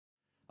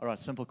All right,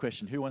 simple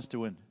question. Who wants to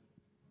win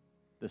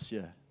this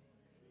year?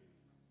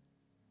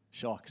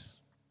 Sharks.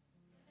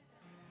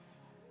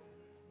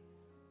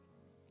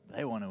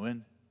 They want to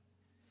win.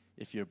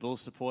 If you're a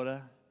Bulls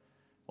supporter,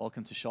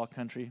 welcome to Shark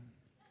Country.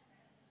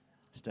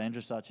 It's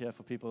dangerous out here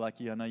for people like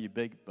you. I know you're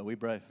big, but we're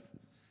brave.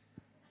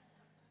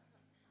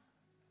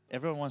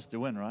 Everyone wants to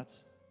win, right?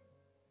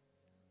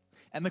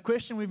 And the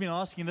question we've been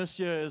asking this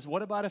year is,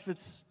 what about if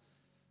it's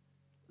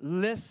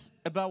less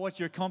about what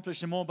you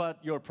accomplish and more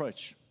about your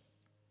approach?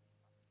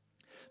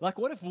 Like,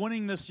 what if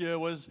winning this year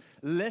was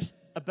less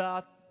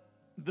about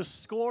the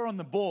score on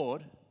the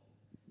board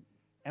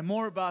and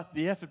more about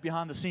the effort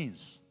behind the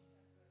scenes?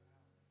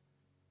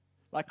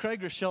 Like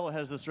Craig Rochelle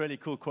has this really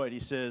cool quote. He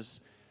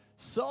says,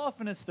 so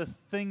often it's the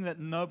thing that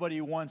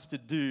nobody wants to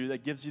do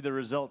that gives you the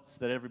results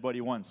that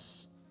everybody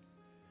wants.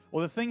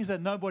 Or the things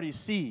that nobody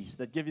sees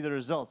that give you the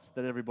results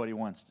that everybody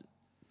wants.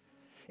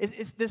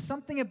 There's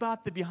something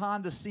about the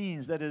behind the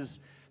scenes that is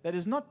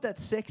not that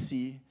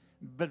sexy,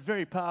 but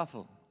very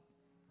powerful.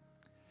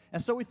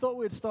 And so we thought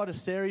we'd start a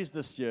series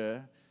this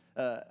year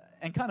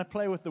and kind of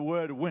play with the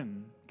word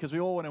win, because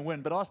we all want to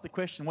win, but ask the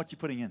question, what you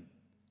putting in?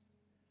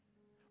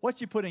 What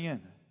you putting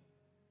in?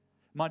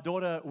 My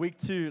daughter, week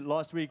 2,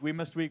 last week, we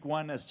missed week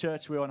 1 as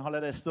church. We were on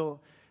holiday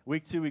still.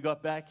 Week 2, we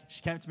got back.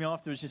 She came to me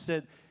afterwards. She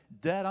said,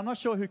 Dad, I'm not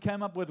sure who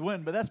came up with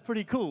win, but that's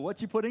pretty cool.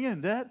 What you putting in,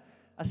 Dad?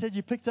 I said,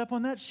 you picked up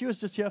on that? She was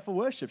just here for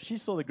worship. She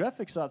saw the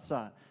graphics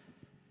outside.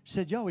 She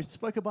said, yeah, we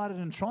spoke about it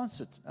in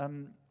transit.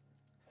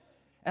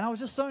 And I was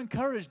just so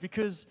encouraged,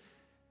 because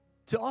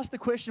to ask the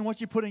question, what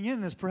you're putting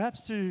in, is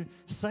perhaps to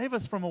save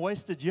us from a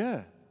wasted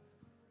year.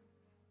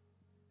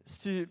 It's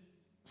to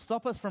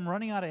stop us from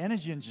running out of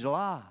energy in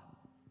July.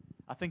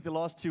 I think the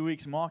last 2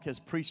 weeks, Mark has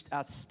preached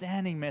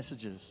outstanding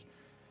messages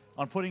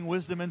on putting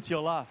wisdom into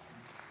your life.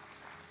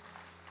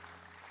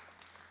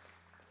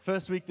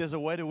 First week, there's a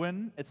way to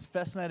win. It's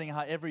fascinating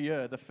how every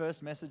year, the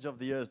first message of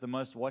the year is the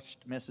most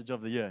watched message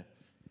of the year.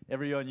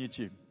 Every year on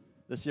YouTube.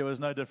 This year was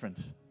no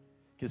different,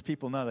 because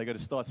people know they've got to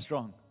start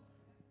strong.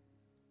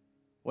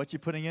 What you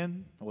putting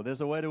in? Well,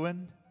 there's a way to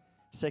win.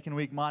 Second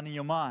week, minding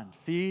your mind.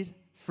 Feed,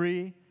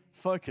 free,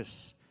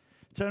 focus.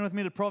 Turn with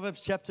me to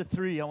Proverbs chapter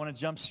 3. I want to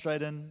jump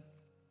straight in.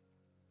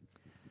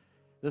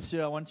 This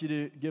year, I want you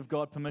to give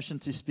God permission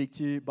to speak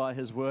to you by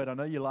His word. I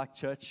know you like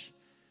church.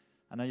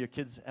 I know your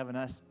kids have an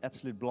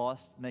absolute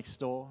blast next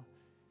door.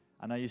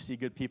 I know you see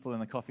good people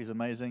and the coffee's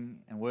amazing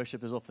and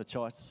worship is off the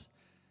charts.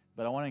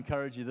 But I want to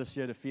encourage you this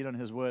year to feed on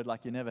His word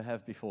like you never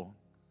have before.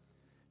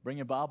 Bring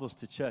your Bibles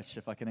to church,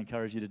 if I can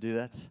encourage you to do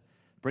that.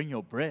 Bring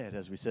your bread,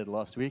 as we said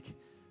last week.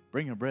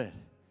 Bring your bread.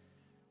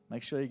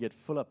 Make sure you get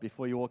full up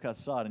before you walk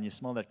outside and you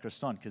smell that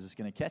croissant, because it's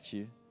going to catch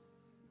you.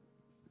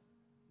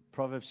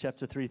 Proverbs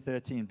chapter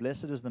 3:13.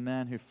 Blessed is the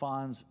man who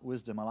finds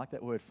wisdom. I like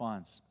that word,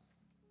 finds.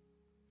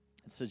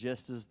 It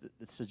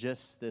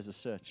suggests there's a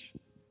search.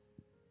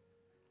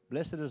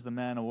 Blessed is the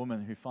man or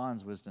woman who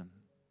finds wisdom.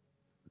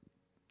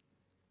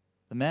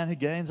 The man who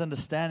gains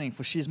understanding,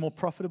 for she is more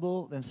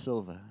profitable than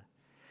silver.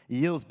 He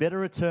yields better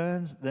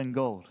returns than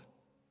gold.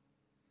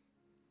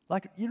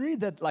 Like, you read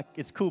that like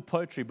it's cool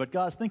poetry, but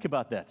guys, think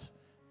about that.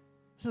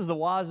 This is the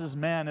wisest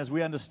man, as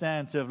we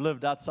understand, to have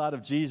lived outside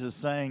of Jesus,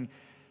 saying,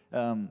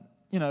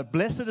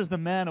 blessed is the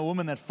man or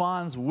woman that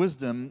finds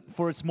wisdom,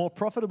 for it's more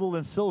profitable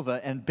than silver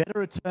and better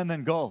return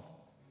than gold.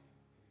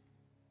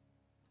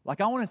 Like,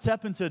 I want to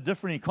tap into a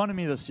different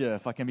economy this year,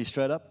 if I can be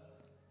straight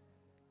up.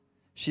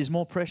 She's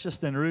more precious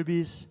than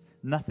rubies.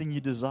 Nothing you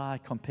desire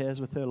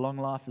compares with her. Long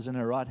life is in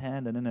her right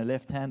hand, and in her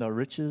left hand are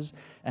riches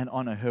and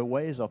honor. Her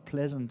ways are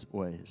pleasant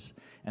ways,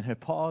 and her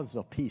paths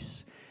are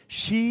peace.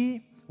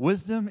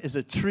 Wisdom, is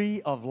a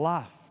tree of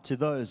life to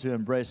those who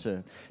embrace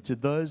her. To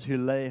those who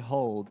lay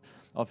hold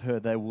of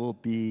her, they will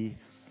be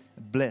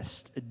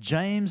blessed.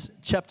 James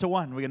chapter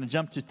 1. We're going to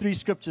jump to 3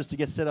 scriptures to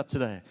get set up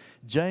today.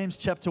 James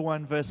chapter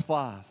 1, verse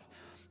 5.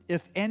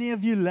 If any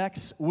of you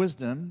lacks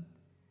wisdom,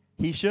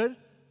 he should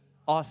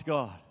ask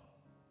God,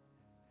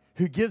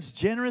 who gives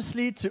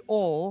generously to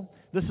all,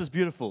 this is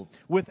beautiful,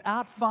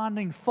 without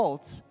finding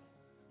fault,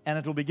 and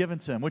it will be given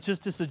to him. Which is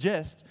to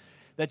suggest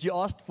that you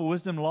asked for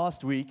wisdom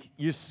last week,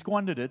 you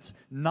squandered it,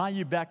 now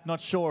you're back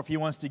not sure if He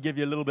wants to give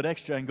you a little bit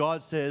extra, and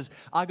God says,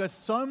 I got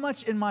so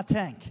much in my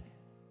tank.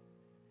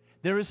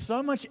 There is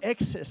so much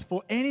excess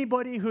for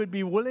anybody who would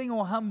be willing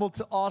or humble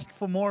to ask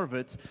for more of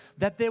it,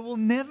 that there will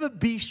never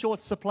be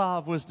short supply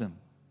of wisdom.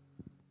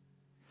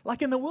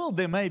 Like in the world,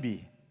 there may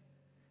be.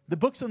 The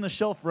books on the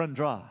shelf run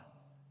dry.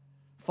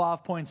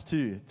 5 points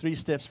to, 3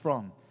 steps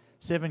from,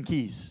 7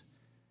 keys.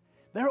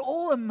 They're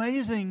all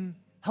amazing,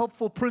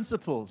 helpful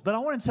principles. But I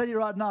want to tell you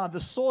right now, the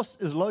source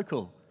is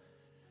local.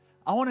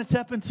 I want to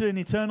tap into an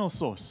eternal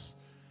source.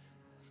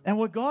 And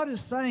what God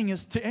is saying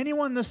is, to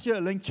anyone this year,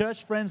 Linc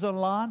Church, friends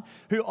online,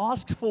 who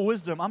asks for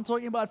wisdom, I'm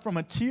talking about from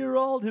a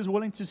 2-year-old who's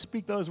willing to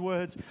speak those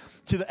words,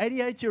 to the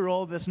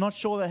 88-year-old that's not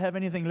sure they have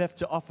anything left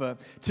to offer.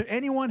 To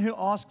anyone who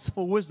asks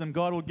for wisdom,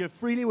 God will give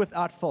freely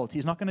without fault.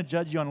 He's not going to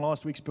judge you on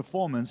last week's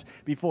performance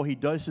before He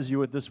doses you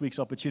with this week's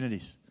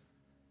opportunities.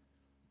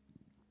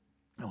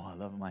 Oh, I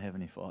love my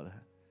Heavenly Father.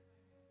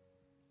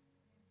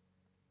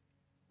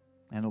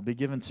 and it'll be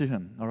given to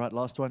him. All right,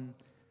 last one.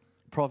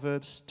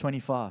 Proverbs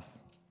 25.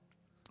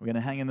 We're going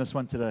to hang in this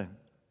one today.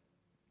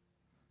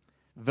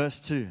 Verse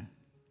 2.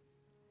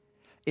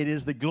 It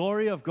is the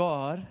glory of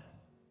God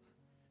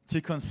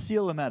to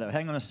conceal a matter.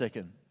 Hang on a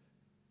second.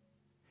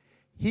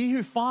 He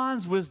who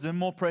finds wisdom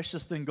more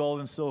precious than gold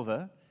and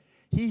silver.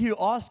 He who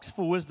asks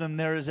for wisdom,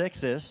 there is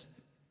excess.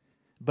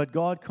 But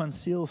God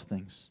conceals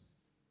things.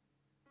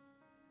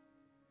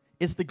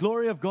 It's the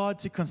glory of God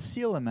to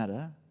conceal a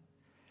matter.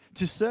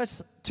 To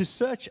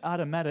search out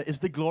a matter is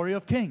the glory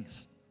of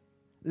kings,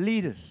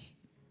 leaders.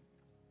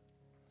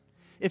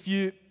 If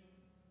you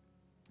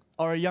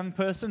are a young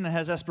person and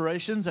has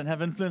aspirations and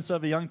have influence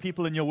over young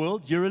people in your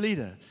world, you're a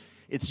leader.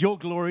 It's your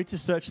glory to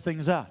search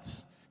things out.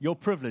 Your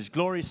privilege.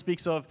 Glory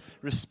speaks of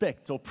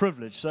respect or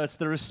privilege. So it's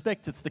the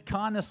respect, it's the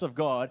kindness of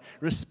God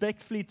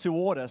respectfully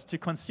toward us to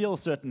conceal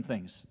certain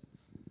things.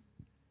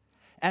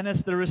 And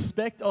it's the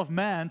respect of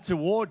man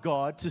toward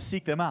God to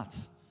seek them out.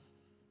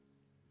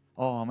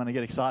 Oh, I'm going to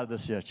get excited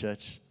this year,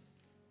 church.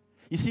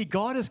 You see,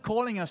 God is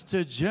calling us to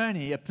a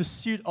journey, a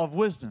pursuit of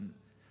wisdom.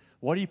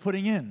 What are you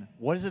putting in?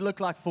 What does it look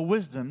like for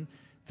wisdom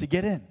to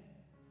get in?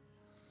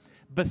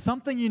 But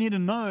something you need to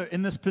know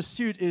in this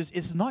pursuit is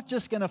it's not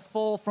just going to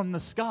fall from the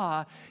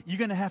sky. You're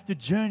going to have to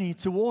journey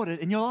toward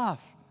it in your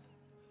life.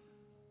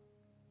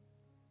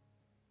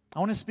 I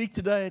want to speak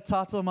today. The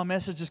title of my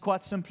message is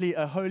quite simply,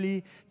 A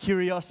Holy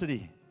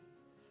Curiosity.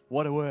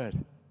 What a word.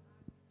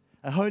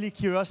 A holy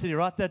curiosity.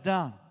 Write that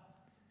down.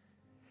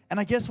 And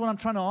I guess what I'm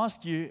trying to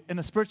ask you in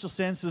a spiritual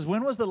sense is,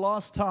 when was the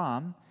last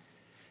time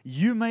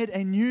you made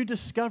a new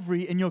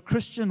discovery in your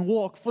Christian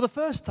walk for the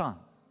first time?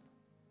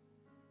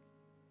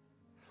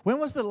 When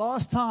was the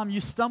last time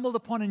you stumbled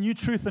upon a new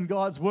truth in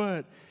God's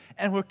Word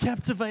and were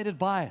captivated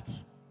by it?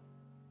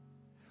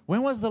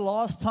 When was the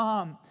last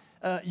time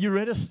you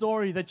read a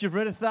story that you've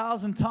read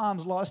 1,000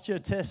 times? Last year,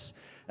 Tess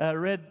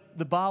read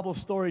the Bible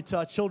story to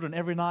our children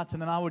every night,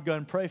 and then I would go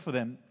and pray for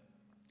them.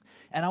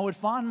 And I would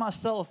find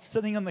myself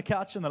sitting on the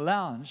couch in the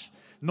lounge,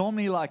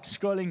 normally like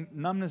scrolling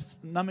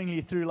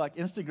numbingly through like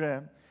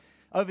Instagram,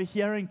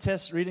 overhearing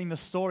Tess reading the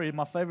story.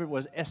 My favorite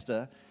was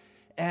Esther.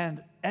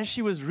 And as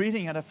she was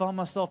reading it, I found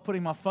myself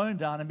putting my phone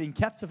down and being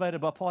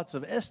captivated by parts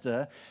of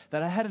Esther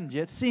that I hadn't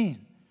yet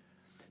seen.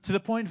 To the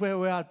point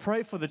where I'd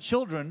pray for the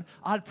children,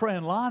 I'd pray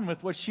in line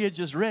with what she had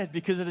just read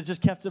because it had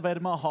just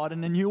captivated my heart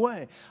in a new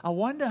way. I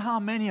wonder how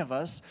many of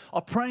us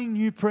are praying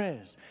new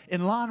prayers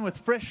in line with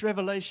fresh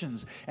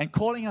revelations and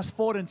calling us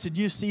forward into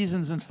new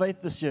seasons in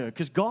faith this year.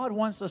 Because God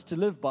wants us to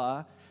live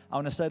by, I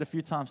want to say it a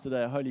few times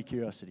today, a holy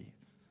curiosity.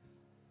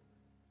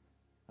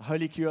 A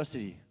holy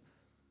curiosity.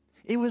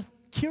 It was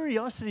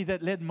curiosity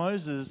that led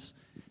Moses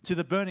to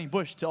the burning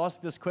bush to ask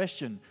this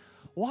question.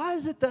 Why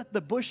is it that the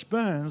bush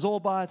burns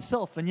all by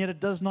itself and yet it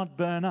does not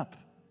burn up?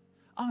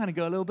 I'm going to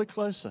go a little bit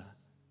closer.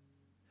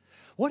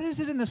 What is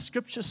it in the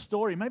scripture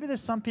story? Maybe there's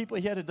some people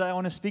here today, I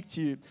want to speak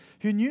to you,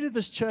 who are new to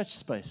this church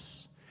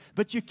space,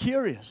 but you're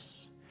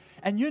curious.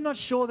 And you're not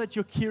sure that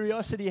your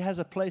curiosity has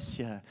a place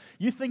here.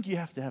 You think you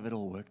have to have it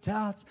all worked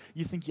out.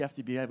 You think you have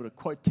to be able to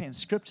quote 10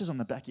 scriptures on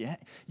the back of your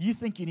hand. You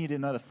think you need to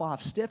know the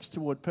 5 steps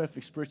toward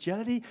perfect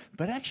spirituality.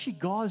 But actually,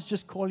 God's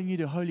just calling you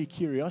to holy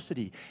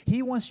curiosity.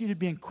 He wants you to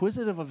be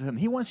inquisitive of Him.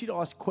 He wants you to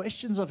ask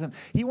questions of Him.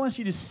 He wants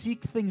you to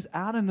seek things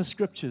out in the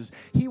scriptures.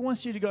 He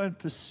wants you to go in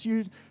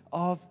pursuit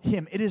of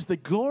Him. It is the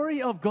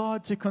glory of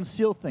God to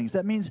conceal things.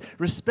 That means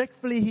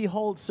respectfully He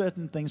holds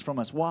certain things from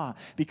us. Why?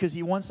 Because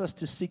He wants us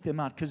to seek them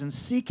out. Because in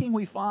seeking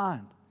we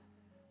find.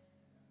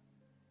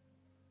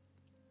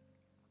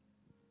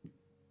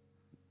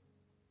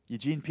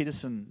 Eugene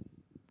Peterson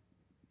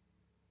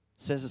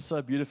says it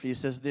so beautifully. He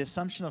says the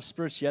assumption of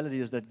spirituality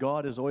is that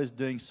God is always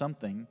doing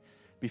something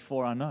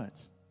before I know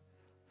it.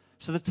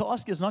 So the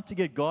task is not to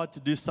get God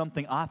to do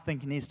something I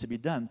think needs to be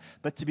done,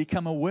 but to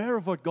become aware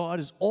of what God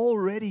is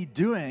already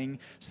doing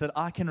so that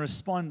I can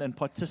respond and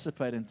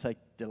participate and take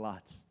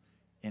delight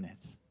in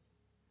it.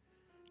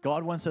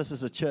 God wants us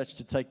as a church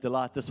to take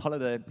delight. This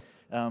holiday,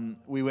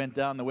 we went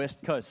down the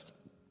west coast.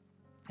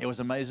 It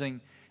was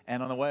amazing.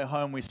 And on the way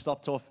home, we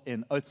stopped off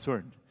in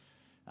Oudtshoorn.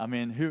 I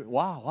mean,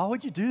 why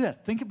would you do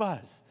that? Think about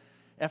it.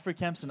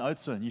 Africamps in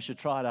Oudtshoorn. You should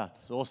try it out.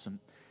 It's awesome.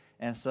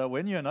 And so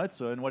when you're in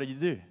Oudtshoorn, what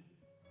do?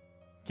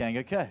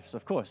 Kango Caves,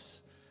 of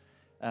course.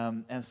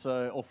 And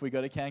so off we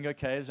go to Kango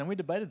Caves, and we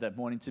debated that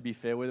morning, to be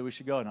fair, whether we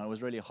should go or not. It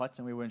was really hot,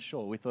 and we weren't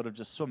sure. We thought of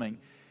just swimming.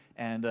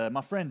 And my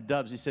friend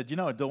Dubs, he said, you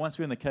know what, once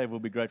we're in the cave, we'll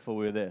be grateful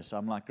we were there. So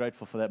I'm like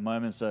grateful for that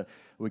moment. So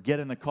we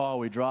get in the car,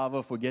 we drive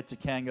off, we get to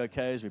Kango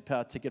Caves, we pay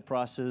our ticket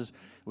prices,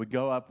 we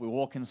go up, we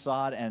walk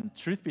inside, and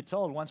truth be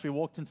told, once we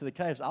walked into the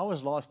caves, I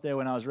was last there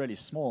when I was really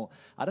small.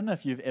 I don't know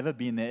if you've ever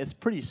been there. It's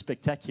pretty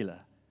spectacular.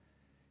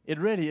 It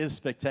really is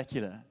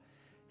spectacular.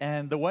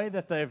 And the way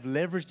that they've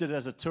leveraged it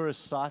as a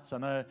tourist site, I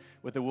know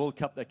with the World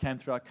Cup that came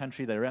through our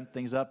country, they ramped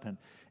things up.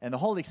 And the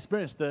whole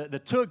experience,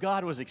 the tour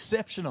guide was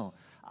exceptional.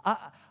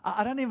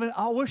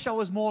 I wish I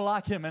was more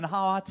like him in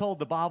how I told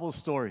the Bible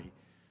story.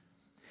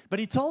 But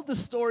he told the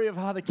story of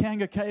how the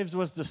Kango Caves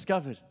was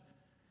discovered.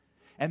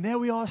 And there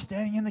we are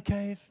standing in the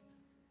cave.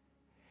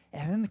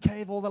 And in the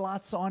cave, all the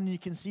lights are on, and you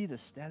can see the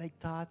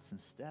stalactites and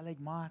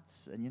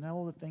stalagmites, and you know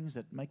all the things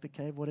that make the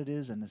cave what it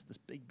is, and it's this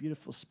big,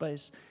 beautiful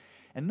space.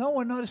 And no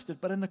one noticed it,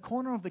 but in the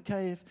corner of the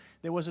cave,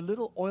 there was a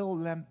little oil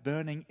lamp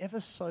burning ever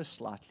so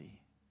slightly.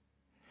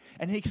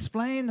 And he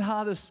explained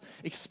how this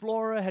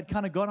explorer had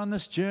kind of got on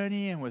this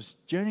journey and was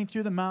journeying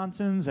through the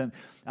mountains. And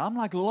I'm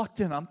like locked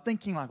in. I'm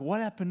thinking like,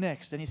 what happened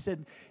next? And he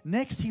said,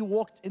 next he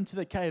walked into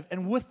the cave.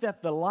 And with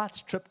that, the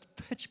lights tripped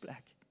pitch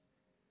black.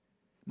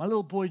 My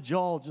little boy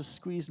Joel just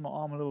squeezed my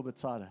arm a little bit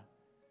tighter.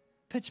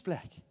 Pitch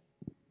black.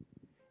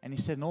 And he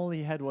said, and all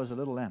he had was a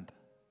little lamp.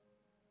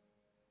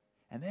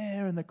 And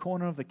there in the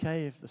corner of the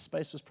cave, the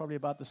space was probably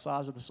about the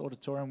size of this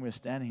auditorium we were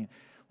standing in,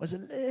 was a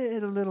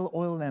little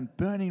oil lamp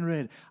burning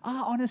red.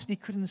 I honestly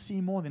couldn't see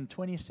more than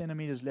 20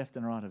 centimeters left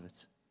and right of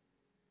it.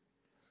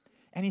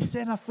 And he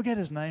said, and I forget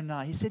his name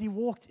now, he said he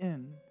walked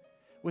in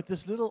with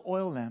this little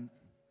oil lamp,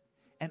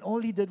 and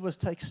all he did was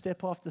take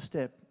step after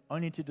step,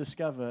 only to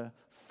discover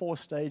 4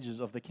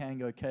 stages of the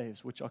Kango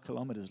Caves, which are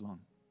kilometers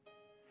long.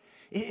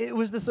 It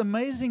was this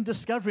amazing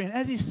discovery, and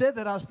as he said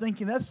that, I was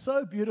thinking, that's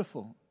so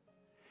beautiful.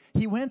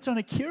 He went on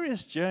a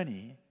curious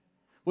journey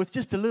with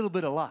just a little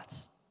bit of light.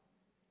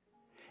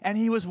 And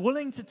he was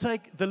willing to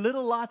take the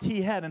little light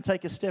he had and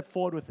take a step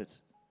forward with it.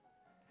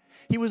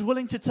 He was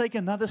willing to take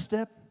another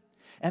step,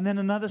 and then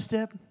another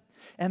step,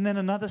 and then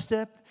another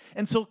step,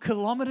 until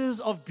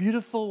kilometers of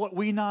beautiful, what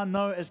we now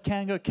know as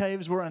Kango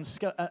Caves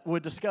were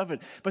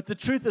discovered. But the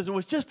truth is, it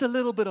was just a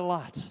little bit of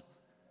light.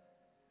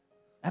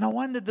 And I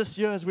wondered this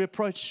year, as we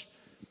approach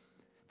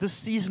this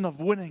season of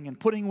winning and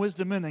putting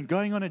wisdom in and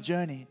going on a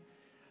journey,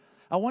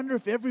 I wonder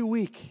if every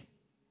week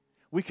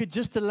we could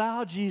just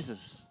allow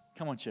Jesus,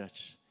 come on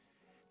church,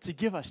 to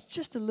give us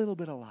just a little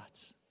bit of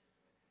light.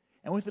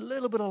 And with a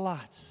little bit of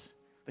light,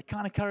 the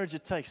kind of courage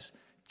it takes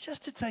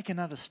just to take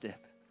another step.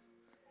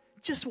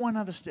 Just one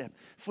other step.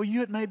 For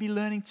you, it may be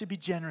learning to be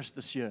generous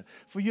this year.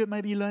 For you, it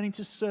may be learning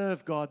to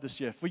serve God this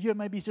year. For you, it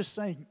may be just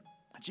saying,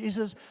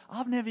 Jesus,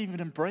 I've never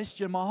even embraced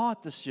you in my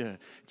heart this year.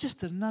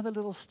 Just another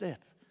little step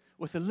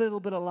with a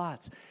little bit of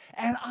light.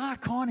 And I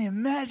can't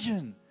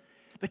imagine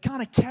the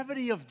kind of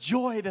cavity of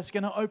joy that's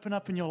going to open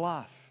up in your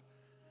life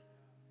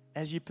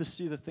as you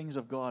pursue the things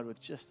of God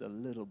with just a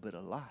little bit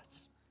of light.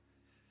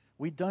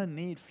 We don't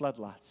need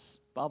floodlights.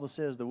 The Bible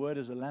says the word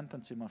is a lamp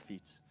unto my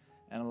feet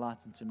and a light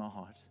unto my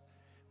heart.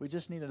 We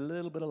just need a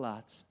little bit of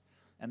light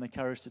and the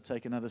courage to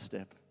take another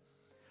step.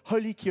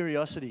 Holy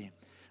curiosity.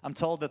 I'm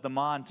told that the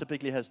mind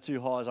typically has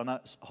 2 halves.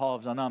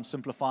 I know I'm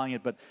simplifying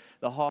it, but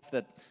the half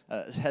that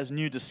has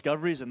new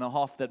discoveries and the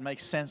half that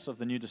makes sense of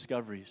the new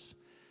discoveries.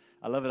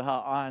 I love it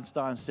how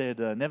Einstein said,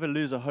 never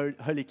lose a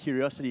holy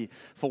curiosity,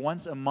 for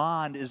once a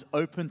mind is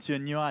open to a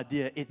new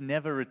idea, it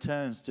never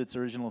returns to its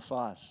original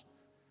size.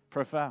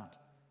 Profound.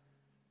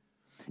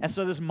 And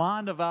so this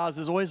mind of ours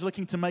is always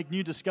looking to make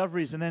new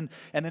discoveries and then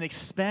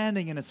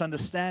expanding in its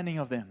understanding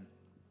of them.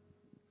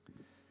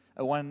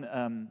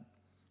 One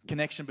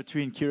connection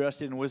between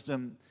curiosity and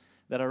wisdom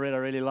that I read I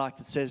really liked,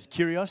 it says,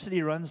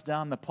 curiosity runs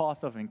down the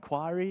path of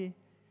inquiry,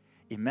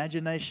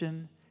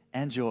 imagination,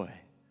 and joy.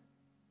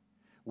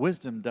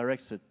 Wisdom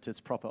directs it to its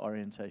proper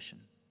orientation.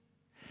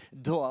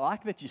 I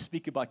like that you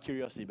speak about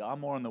curiosity, but I'm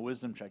more on the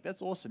wisdom track.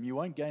 That's awesome. You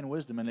won't gain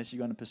wisdom unless you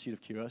go in pursuit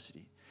of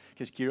curiosity.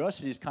 Because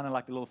curiosity is kind of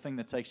like the little thing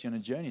that takes you on a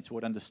journey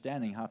toward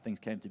understanding how things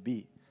came to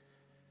be.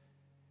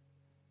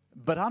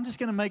 But I'm just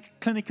going to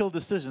make clinical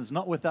decisions,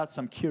 not without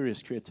some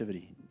curious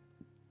creativity.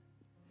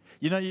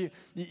 You know,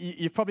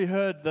 you've probably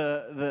heard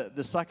the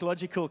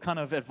psychological kind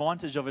of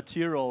advantage of a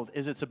 2-year-old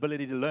is its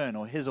ability to learn,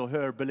 or his or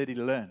her ability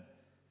to learn.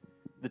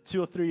 The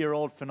 2 or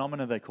 3-year-old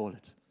phenomena, they call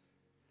it.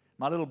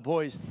 My little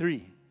boy is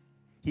 3.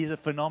 He's a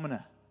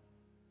phenomena.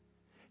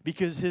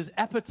 Because his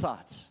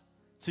appetite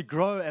to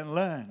grow and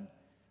learn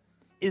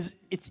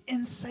it's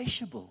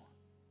insatiable.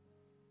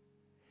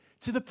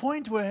 To the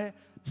point where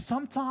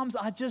sometimes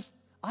I just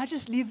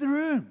leave the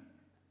room.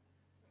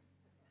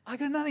 I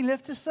got nothing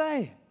left to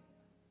say.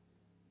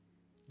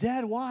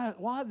 Dad,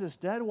 why this,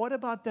 Dad? What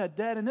about that,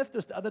 Dad? And if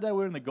this, the other day we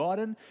were in the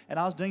garden, and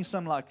I was doing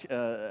I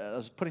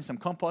was putting some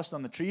compost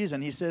on the trees,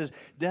 and he says,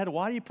 Dad,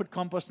 why do you put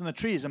compost on the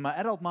trees? And my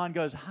adult mind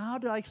goes, how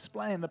do I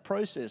explain the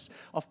process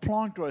of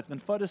plant growth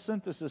and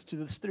photosynthesis to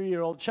this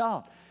 3-year-old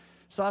child?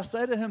 So I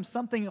say to him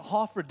something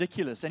half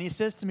ridiculous, and he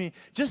says to me,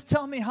 just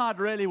tell me how it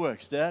really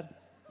works, Dad.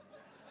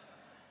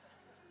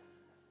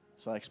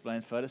 So I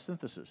explained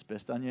photosynthesis,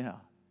 best I knew how.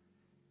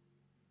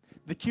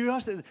 The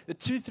curiosity, the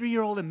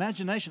 2-3-year-old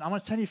imagination. I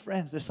want to tell you,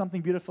 friends, there's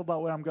something beautiful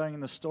about where I'm going in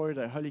the story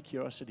today. Holy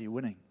curiosity,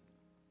 winning.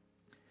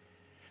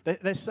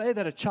 They say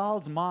that a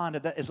child's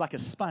mind is like a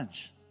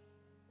sponge.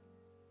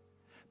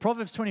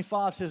 Proverbs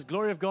 25 says,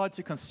 glory of God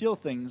to conceal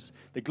things,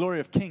 the glory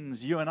of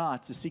kings, you and I,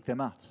 to seek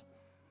them out.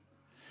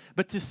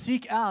 But to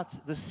seek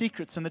out the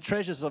secrets and the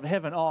treasures of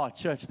heaven,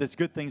 church, there's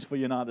good things for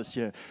you and I this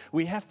year.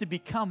 We have to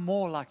become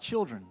more like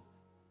children.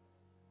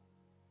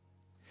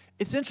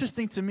 It's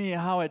interesting to me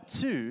how at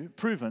 2,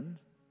 proven,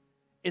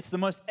 it's the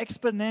most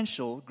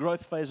exponential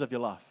growth phase of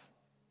your life.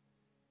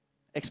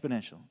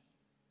 Exponential.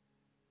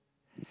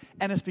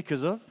 And it's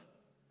because of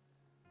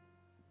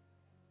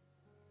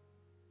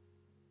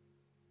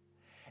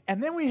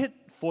And then we hit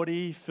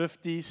 40,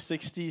 50,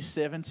 60,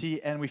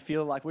 70, and we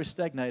feel like we're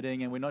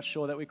stagnating and we're not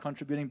sure that we're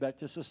contributing back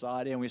to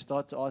society, and we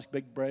start to ask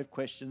big, brave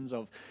questions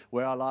of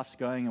where our life's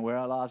going and where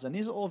our lives. And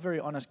these are all very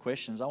honest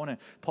questions. I want to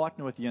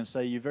partner with you and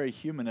say you're very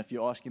human if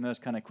you're asking those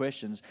kind of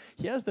questions.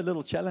 Here's the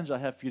little challenge I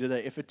have for you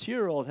today. If a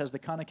 2-year-old has the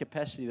kind of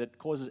capacity that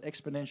causes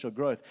exponential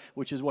growth,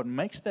 which is what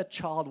makes that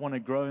child want to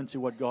grow into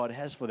what God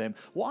has for them,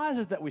 why is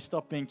it that we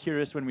stop being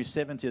curious when we're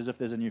 70 as if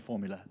there's a new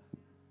formula?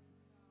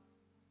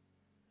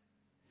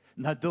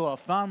 No, Dill, I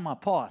found my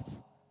path.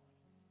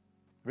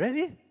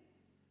 Really?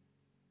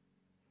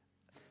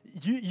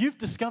 You've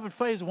discovered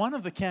phase 1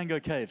 of the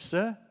Kango Cave,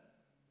 sir.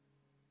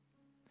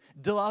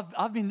 Dill,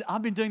 I've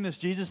been doing this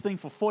Jesus thing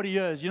for 40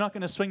 years. You're not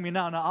going to swing me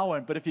now. No, I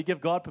won't. But if you give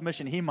God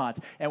permission, He might.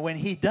 And when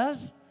He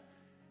does,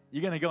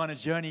 you're going to go on a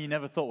journey you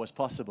never thought was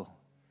possible.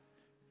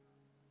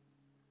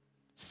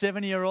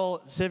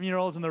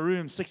 7-year-olds in the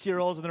room,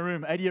 6-year-olds in the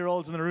room,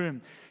 80-year-olds in the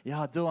room.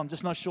 Yeah, Dill, I'm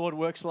just not sure it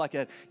works like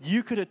that.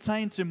 You could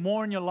attain to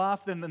more in your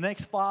life than the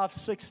next 5,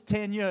 6,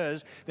 10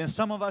 years than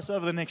some of us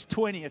over the next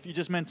 20 if you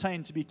just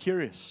maintain to be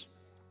curious.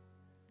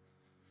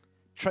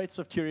 Traits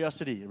of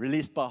curiosity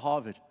released by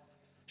Harvard.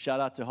 Shout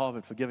out to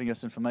Harvard for giving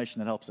us information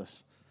that helps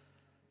us.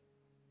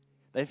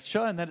 They've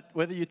shown that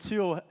whether you're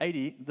 2 or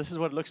 80, this is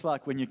what it looks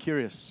like when you're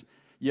curious.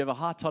 You have a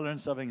high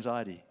tolerance of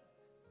anxiety.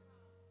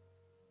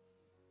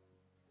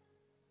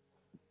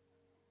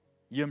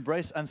 You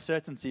embrace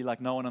uncertainty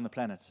like no one on the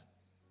planet.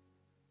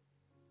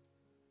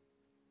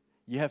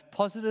 You have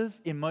positive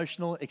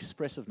emotional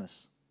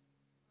expressiveness.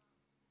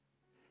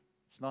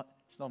 It's not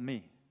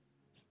me.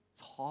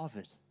 It's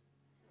Harvard.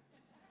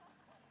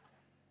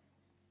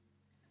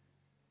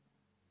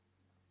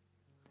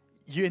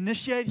 You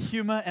initiate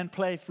humor and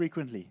play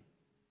frequently.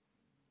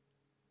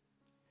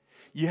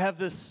 You have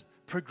this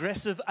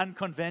progressive,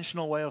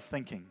 unconventional way of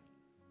thinking.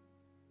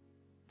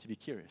 To be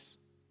curious.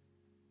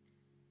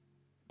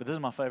 But this is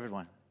my favorite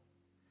one.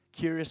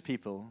 Curious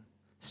people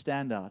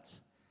stand out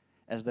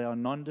as they are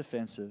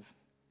non-defensive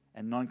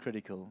and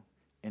non-critical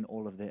in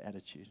all of their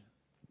attitude.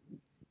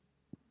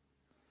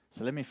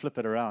 So let me flip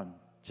it around,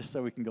 just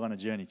so we can go on a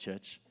journey,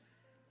 church.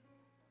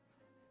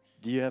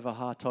 Do you have a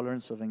high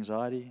tolerance of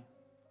anxiety?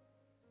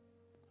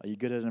 Are you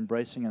good at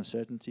embracing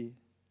uncertainty?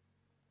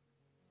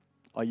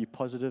 Are you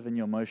positive in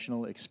your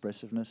emotional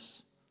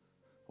expressiveness?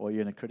 Or are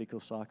you in a critical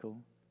cycle?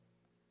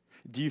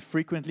 Do you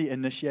frequently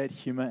initiate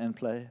humor and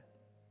play?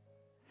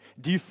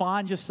 Do you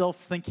find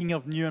yourself thinking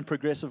of new and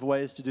progressive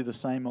ways to do the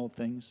same old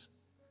things?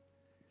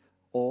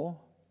 Or,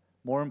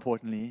 more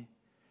importantly,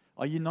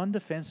 are you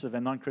non-defensive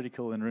and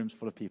non-critical in rooms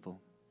full of people?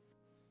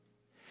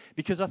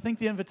 Because I think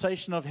the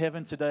invitation of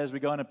heaven today as we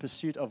go on a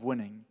pursuit of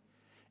winning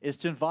is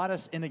to invite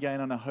us in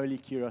again on a holy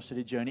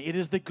curiosity journey. It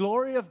is the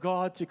glory of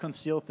God to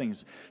conceal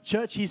things.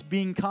 Church, He's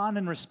being kind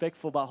and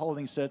respectful by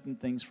holding certain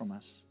things from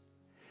us.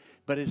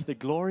 But it's the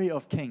glory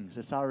of kings.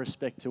 It's our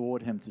respect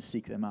toward Him to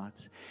seek them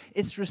out.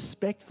 It's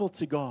respectful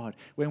to God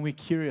when we're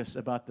curious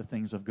about the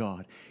things of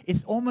God.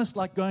 It's almost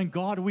like going,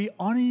 God, we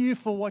honor You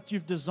for what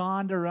You've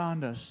designed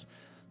around us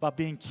by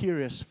being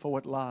curious for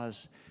what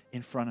lies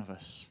in front of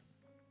us.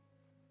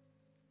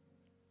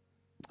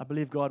 I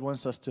believe God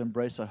wants us to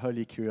embrace a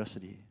holy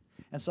curiosity.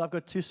 And so I've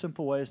got 2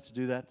 simple ways to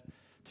do that,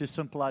 2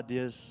 simple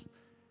ideas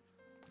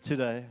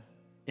today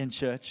in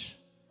church.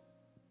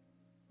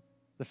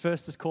 The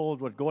first is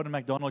called what Gordon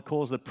MacDonald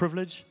calls the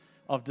privilege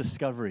of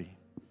discovery.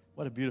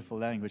 What a beautiful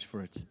language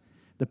for it.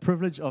 The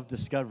privilege of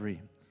discovery.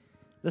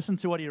 Listen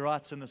to what he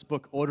writes in this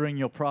book, Ordering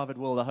Your Private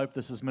World. I hope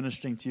this is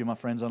ministering to you, my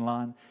friends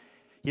online.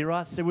 He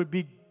writes, it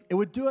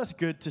would do us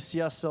good to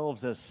see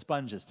ourselves as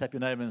sponges. Tap your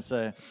neighbor and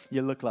say,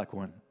 you look like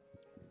one.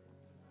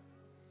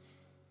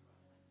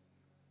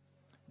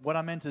 What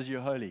I meant is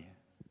you're holy.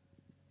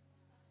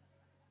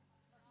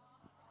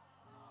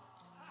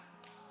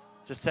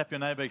 Just tap your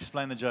neighbor,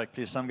 explain the joke,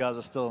 please. Some guys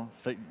are still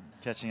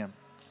catching him.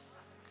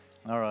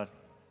 All right.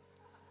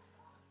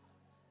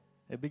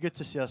 It'd be good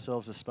to see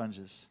ourselves as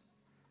sponges.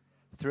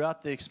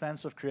 Throughout the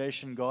expanse of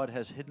creation, God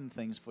has hidden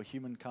things for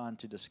humankind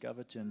to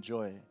discover, to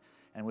enjoy,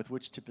 and with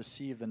which to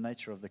perceive the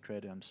nature of the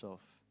Creator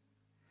Himself.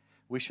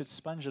 We should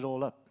sponge it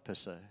all up, per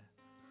se.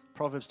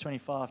 Proverbs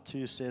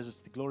 25:2 says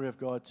it's the glory of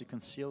God to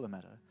conceal the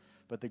matter,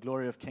 but the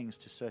glory of kings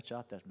to search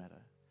out that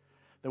matter.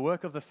 The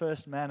work of the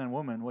first man and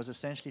woman was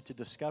essentially to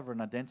discover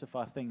and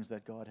identify things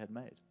that God had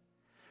made.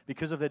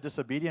 Because of their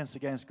disobedience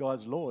against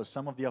God's laws,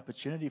 some of the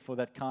opportunity for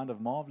that kind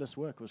of marvelous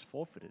work was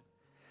forfeited.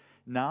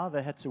 Now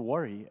they had to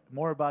worry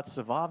more about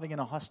surviving in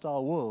a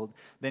hostile world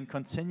than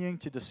continuing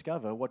to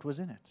discover what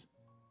was in it.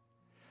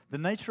 The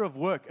nature of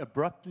work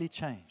abruptly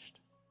changed.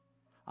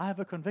 I have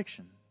a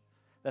conviction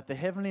that the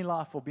heavenly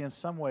life will be in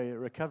some way a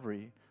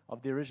recovery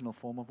of the original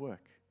form of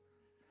work.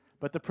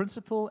 But the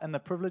principle and the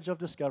privilege of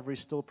discovery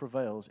still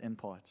prevails in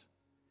part.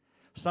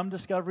 Some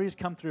discoveries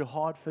come through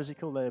hard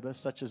physical labor,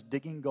 such as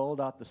digging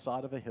gold out the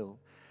side of a hill.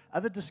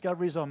 Other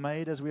discoveries are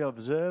made as we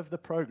observe the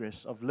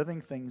progress of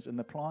living things in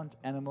the plant,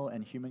 animal,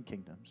 and human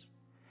kingdoms.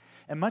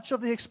 And much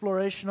of the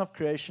exploration of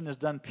creation is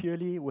done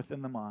purely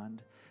within the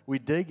mind, We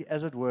dig,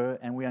 as it were,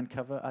 and we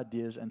uncover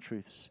ideas and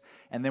truths.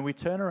 And then we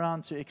turn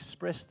around to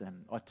express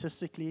them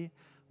artistically,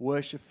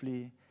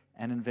 worshipfully,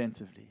 and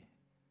inventively.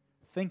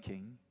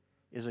 Thinking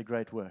is a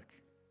great work.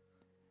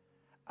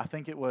 I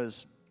think it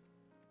was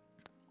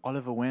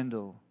Oliver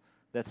Wendell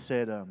that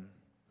said,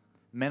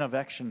 men of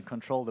action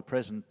control the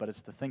present, but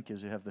it's the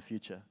thinkers who have the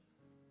future.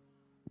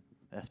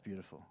 That's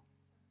beautiful.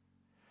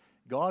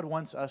 God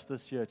wants us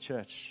this year,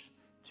 church,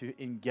 to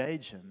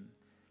engage Him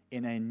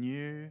in a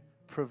new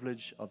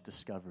privilege of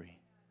discovery.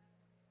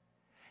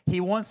 He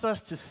wants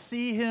us to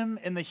see Him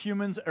in the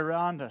humans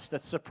around us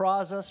that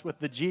surprise us with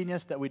the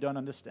genius that we don't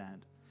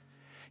understand.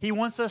 He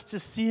wants us to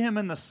see Him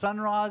in the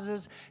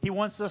sunrises. He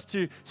wants us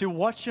to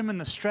watch Him in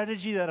the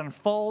strategy that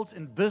unfolds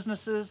in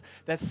businesses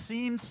that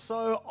seemed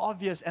so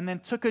obvious and then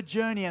took a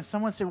journey and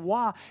someone said,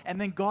 wow,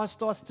 and then God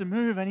starts to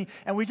move and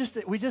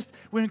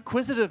we're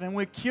inquisitive and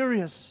we're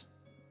curious.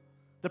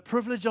 The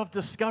privilege of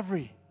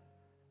discovery.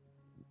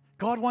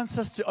 God wants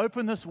us to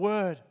open this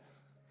Word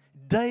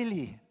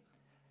daily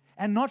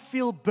and not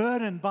feel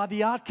burdened by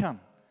the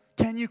outcome.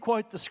 Can you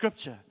quote the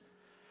scripture?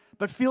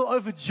 But feel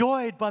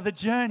overjoyed by the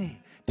journey.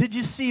 Did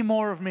you see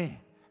more of me?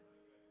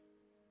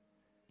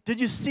 Did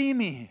you see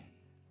me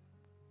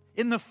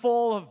in the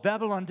fall of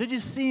Babylon? Did you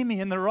see me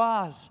in the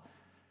rise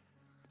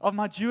of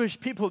my Jewish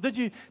people? Did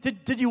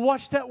you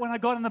watch that when I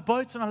got in the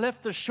boats and I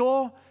left the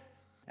shore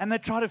and they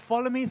tried to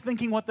follow me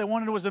thinking what they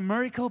wanted was a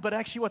miracle, but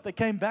actually what they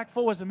came back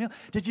for was a meal?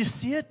 Did you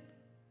see it?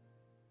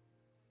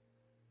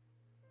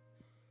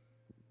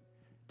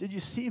 Did you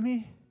see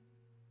me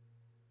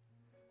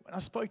when I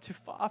spoke to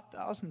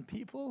 5,000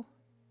 people?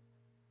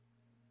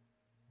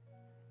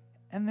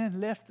 And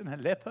then left in a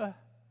leper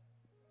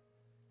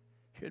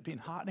who had been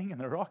hiding in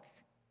the rock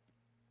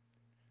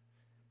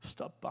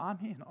stopped by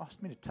me and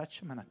asked me to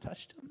touch him, and I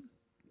touched him.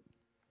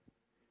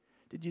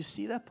 Did you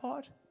see that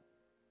part?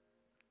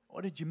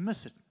 Or did you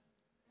miss it?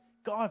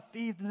 God,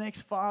 feed the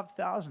next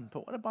 5,000,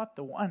 but what about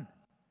the one?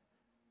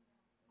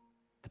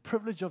 The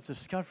privilege of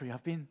discovery.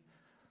 I've been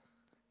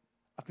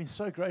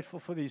so grateful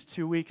for these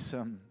 2 weeks.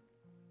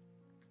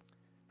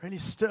 Really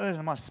stirred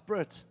in my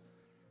spirit.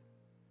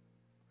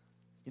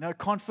 You know,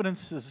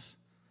 confidence is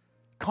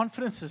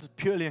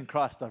purely in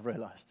Christ, I've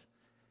realized.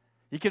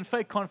 You can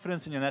fake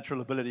confidence in your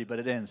natural ability, but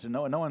it ends, and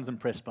no one's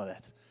impressed by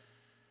that.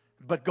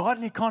 But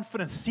godly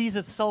confidence sees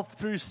itself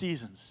through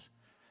seasons,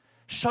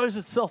 shows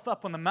itself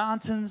up on the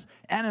mountains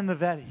and in the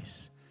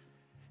valleys.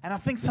 And I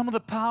think some of the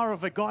power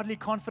of a godly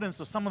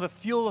confidence, or some of the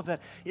fuel of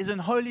that, is in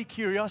holy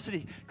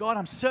curiosity. God,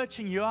 I'm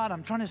searching you out.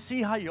 I'm trying to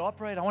see how you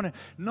operate. I want to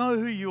know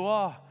who you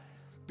are.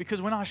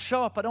 Because when I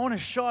show up, I don't want to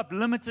show up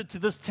limited to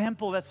this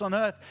temple that's on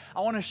earth. I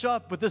want to show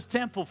up with this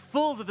temple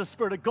filled with the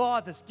Spirit of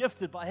God that's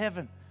gifted by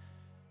heaven.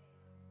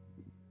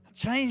 I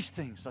change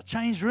things. I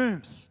change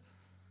rooms.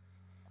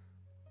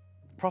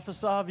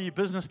 Prophesy over you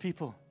business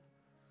people.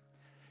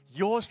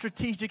 Your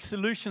strategic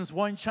solutions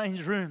won't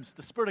change rooms.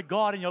 The Spirit of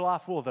God in your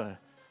life will, though.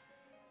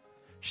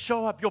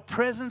 Show up. Your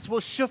presence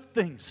will shift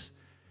things.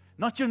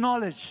 Not your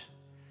knowledge.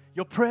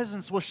 Your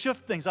presence will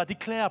shift things. I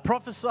declare, I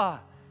prophesy.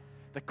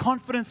 The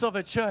confidence of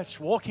a church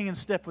walking in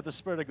step with the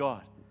Spirit of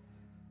God.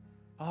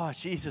 Oh,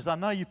 Jesus, I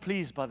know you're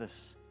pleased by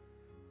this.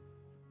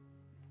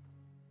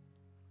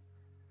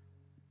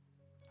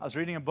 I was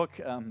reading a book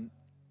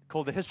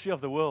called The History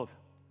of the World.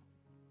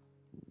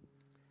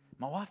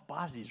 My wife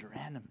buys these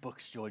random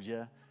books,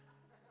 Georgia.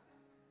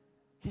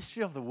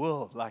 History of the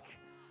world. Like,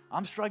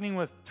 I'm struggling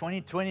with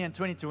 2020 and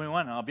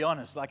 2021, I'll be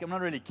honest. Like, I'm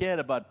not really cared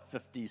about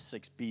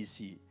 56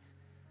 BC.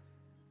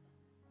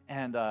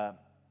 And I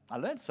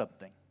learned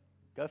something.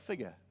 Go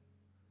figure.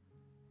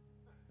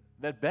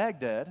 That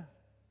Baghdad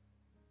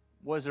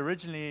was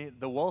originally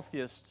the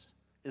wealthiest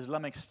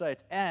Islamic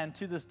state, and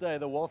to this day,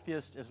 the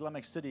wealthiest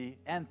Islamic city,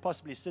 and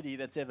possibly city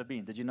that's ever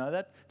been. Did you know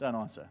that? Don't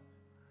answer.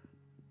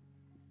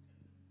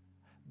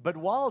 But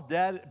while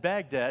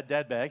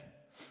Baghdad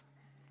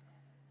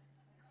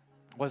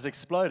was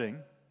exploding,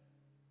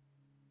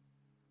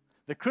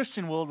 the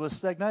Christian world was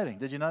stagnating.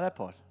 Did you know that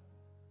part?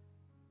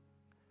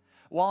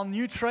 While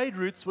new trade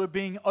routes were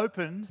being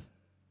opened,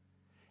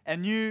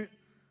 and new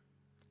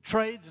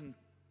trades and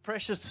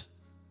precious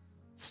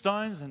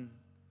stones and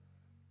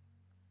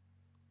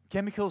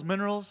chemicals,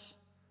 minerals,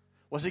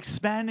 was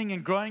expanding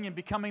and growing and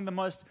becoming the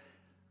most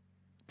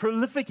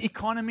prolific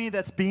economy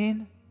that's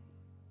been,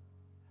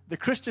 the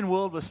Christian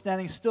world was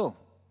standing still.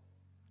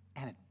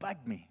 And it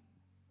bugged me.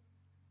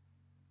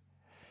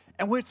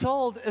 And we're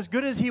told, as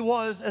good as he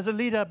was as a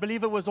leader, I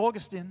believe it was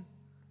Augustine,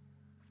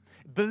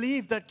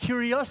 believed that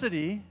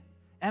curiosity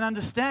and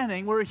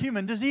understanding were a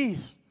human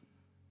disease.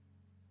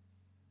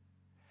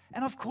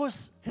 And of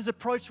course, his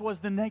approach was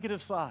the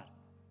negative side.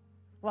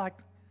 Like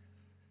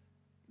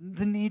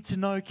the need to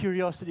know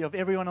curiosity of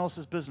everyone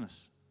else's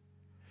business.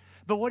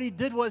 But what he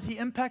did was he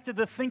impacted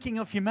the thinking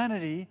of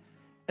humanity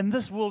in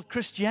this world,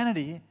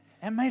 Christianity,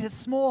 and made it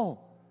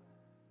small.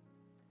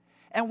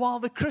 And while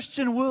the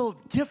Christian world,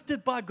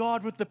 gifted by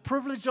God with the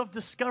privilege of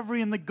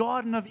discovery in the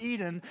Garden of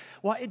Eden,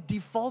 while it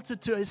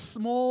defaulted to a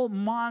small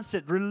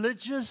mindset,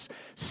 religious,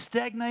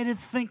 stagnated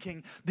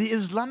thinking, the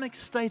Islamic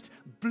State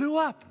blew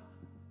up.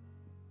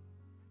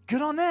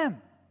 Good on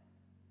them.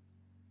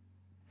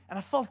 And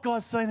I felt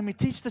God saying to me,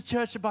 teach the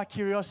church about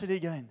curiosity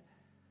again.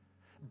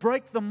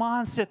 Break the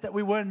mindset that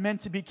we weren't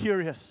meant to be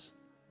curious.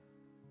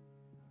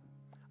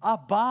 I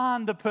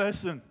bind the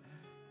person.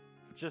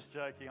 Just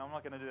joking, I'm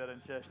not going to do that in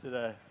church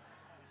today.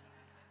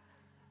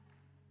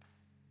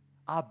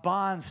 I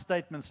bind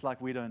statements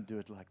like we don't do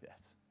it like that.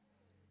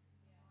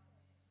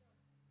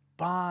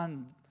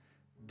 Bind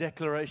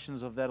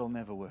declarations of that'll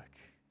never work.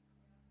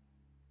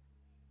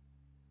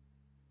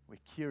 We're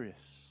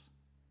curious.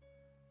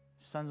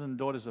 Sons and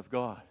daughters of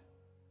God.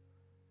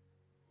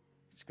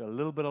 It's got a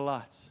little bit of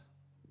light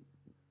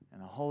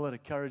and a whole lot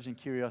of courage and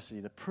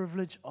curiosity. The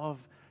privilege of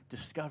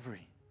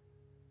discovery.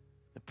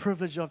 The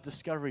privilege of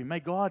discovery. May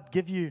God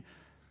give you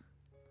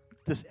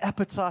this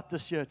appetite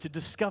this year to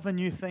discover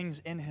new things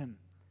in Him.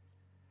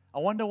 I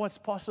wonder what's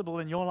possible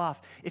in your life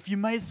if you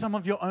made some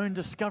of your own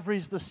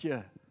discoveries this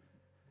year.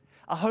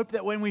 I hope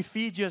that when we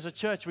feed you as a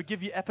church, we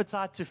give you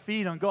appetite to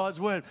feed on God's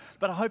Word.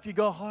 But I hope you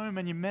go home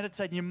and you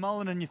meditate and you mull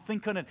on it and you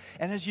think on it.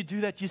 And as you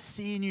do that, you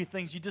see new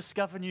things, you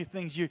discover new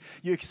things, you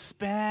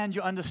expand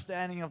your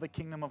understanding of the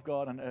kingdom of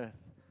God on earth.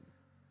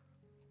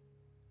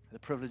 The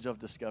privilege of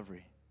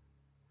discovery.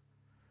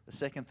 The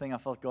second thing I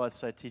felt God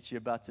say teach you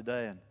about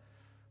today, and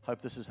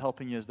hope this is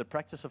helping you, is the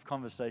practice of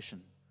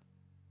conversation.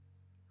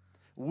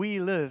 We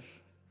live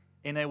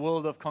in a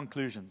world of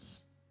conclusions.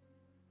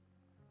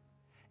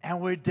 And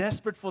we're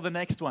desperate for the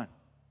next one.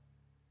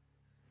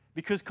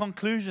 Because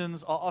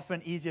conclusions are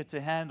often easier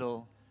to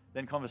handle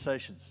than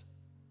conversations.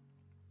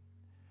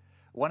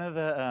 One of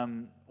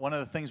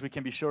the things we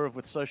can be sure of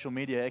with social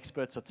media,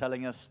 experts are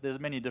telling us, there's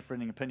many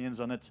differing opinions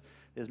on it.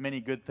 There's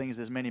many good things,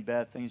 there's many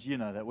bad things. You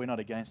know that. We're not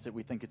against it.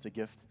 We think it's a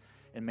gift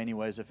in many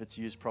ways if it's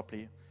used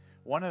properly.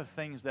 One of the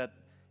things that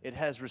it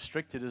has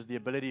restricted is the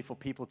ability for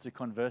people to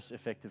converse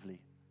effectively.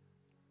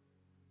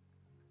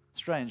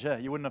 Strange, yeah?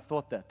 You wouldn't have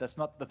thought that. That's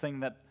not the thing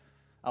that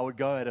I would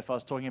go at if I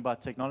was talking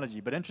about technology.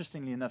 But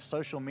interestingly enough,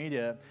 social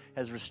media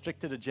has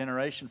restricted a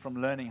generation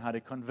from learning how to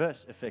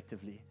converse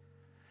effectively.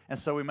 And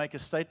so we make a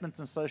statement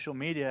in social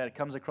media, it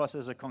comes across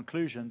as a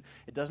conclusion.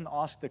 It doesn't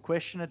ask the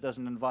question, it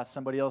doesn't invite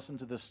somebody else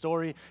into the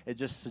story, it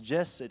just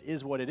suggests it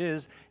is what it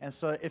is. And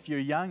so if you're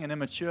young and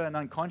immature and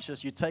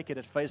unconscious, you take it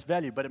at face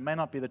value, but it may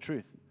not be the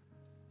truth.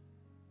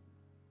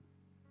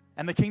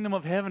 And the kingdom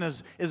of heaven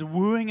is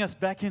wooing us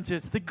back into it.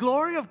 It's the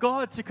glory of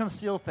God to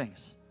conceal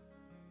things.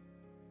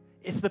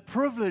 It's the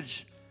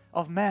privilege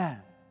of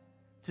man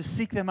to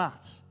seek them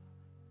out.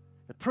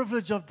 The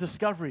privilege of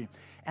discovery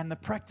and the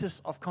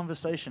practice of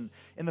conversation.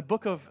 In the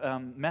book of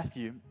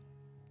Matthew,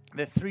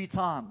 there are 3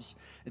 times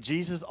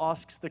Jesus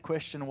asks the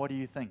question, what do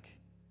you think?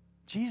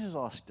 Jesus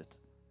asked it.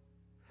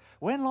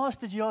 When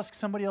last did you ask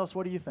somebody else,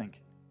 what do you think?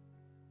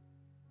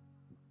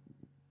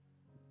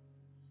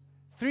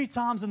 3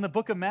 times in the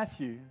book of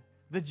Matthew,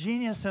 the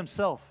genius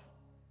himself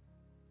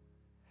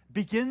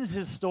begins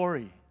his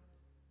story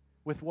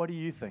with what do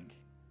you think?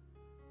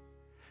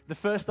 The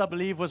first, I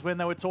believe, was when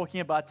they were talking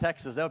about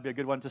taxes. That would be a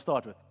good one to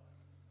start with.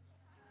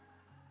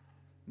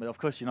 But of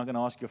course, you're not going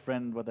to ask your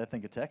friend what they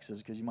think of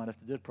taxes because you might have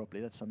to do it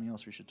properly. That's something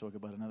else we should talk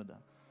about another day.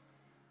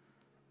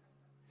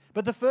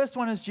 But the first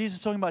one is Jesus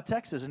talking about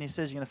taxes, and he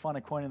says you're going to find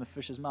a coin in the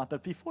fish's mouth.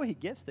 But before he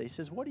gets there, he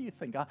says, what do you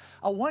think?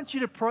 I want you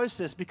to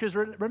process, because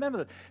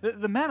remember,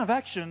 the man of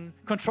action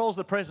controls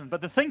the present, but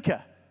the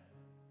thinker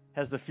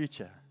has the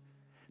future.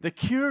 The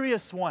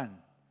curious one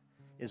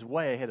is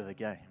way ahead of the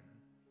game.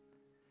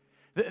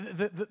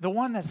 The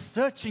one that's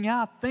searching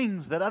out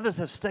things that others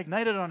have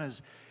stagnated on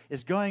is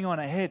going on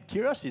ahead.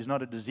 Curiosity is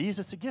not a disease,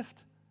 it's a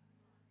gift.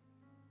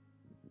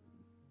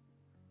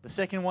 The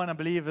second one, I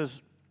believe,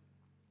 is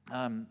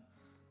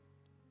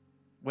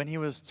when he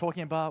was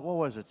talking about, what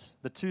was it?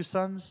 The 2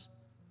 sons.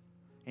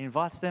 He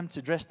invites them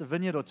to dress the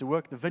vineyard or to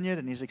work the vineyard,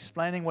 and he's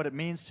explaining what it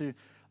means to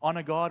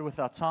honor God with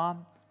our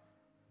time.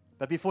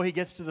 But before he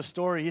gets to the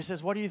story, he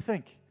says, what do you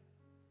think?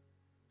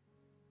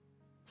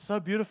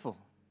 So beautiful.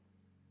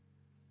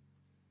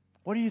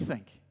 What do you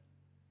think?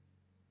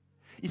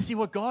 You see,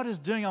 what God is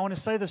doing, I want to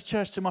say this,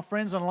 church, to my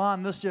friends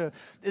online this year,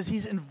 is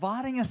He's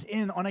inviting us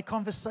in on a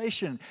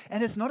conversation.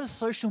 And it's not a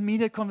social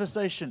media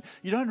conversation.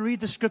 You don't read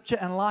the Scripture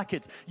and like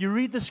it. You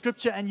read the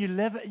Scripture and you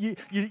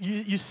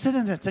sit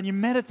in it and you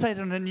meditate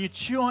on it and you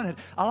chew on it.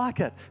 I like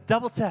it.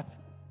 Double tap.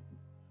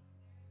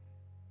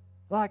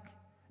 Like,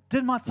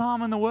 did my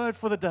time in the Word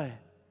for the day.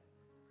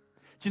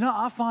 Do you know,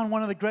 I find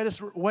one of the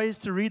greatest ways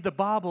to read the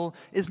Bible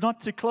is not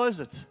to close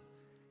it.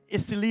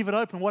 Is to leave it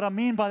open. What I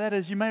mean by that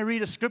is you may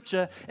read a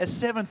scripture at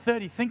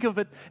 7:30. Think of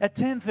it at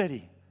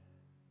 10:30.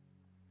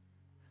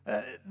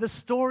 The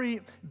story,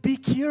 be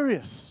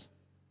curious.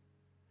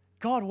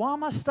 God, why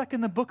am I stuck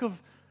in the book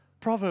of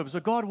Proverbs, or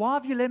God, why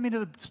have you led me to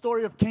the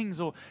story of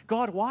Kings, or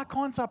God, why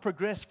can't I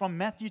progress from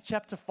Matthew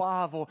chapter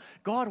 5, or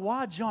God,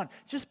 why John?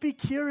 Just be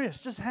curious,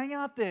 just hang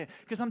out there,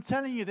 because I'm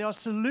telling you, there are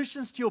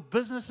solutions to your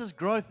business's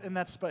growth in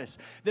that space.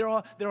 There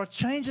are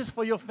changes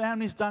for your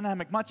family's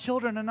dynamic. My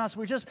children and us,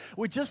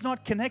 we're just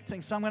not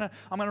connecting. So I'm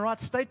gonna write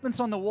statements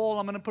on the wall.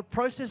 I'm gonna put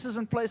processes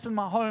in place in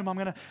my home. I'm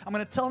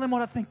gonna tell them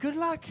what I think. Good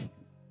luck.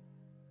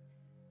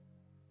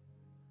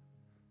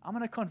 I'm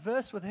gonna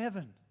converse with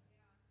heaven.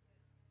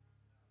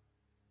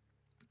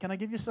 Can I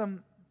give you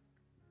some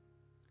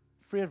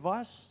free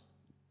advice?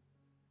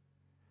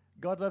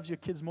 God loves your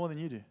kids more than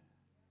you do.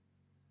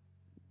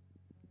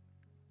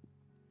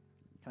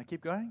 Can I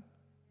keep going?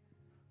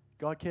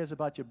 God cares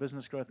about your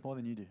business growth more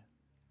than you do.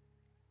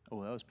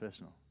 Oh, that was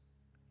personal.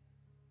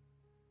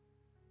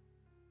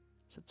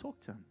 So talk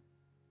to him.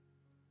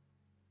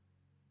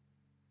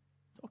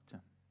 Talk to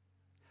him.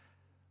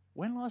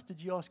 When last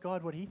did you ask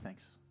God what he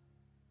thinks?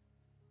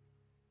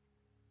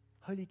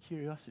 Holy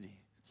curiosity.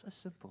 So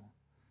simple.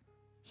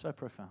 So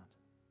profound.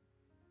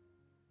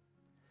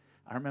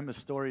 I remember a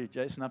story.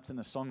 Jason Upton,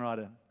 a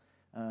songwriter,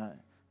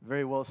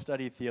 very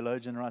well-studied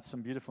theologian, writes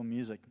some beautiful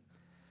music.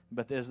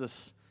 But there's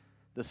this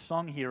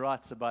song he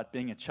writes about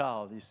being a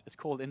child. It's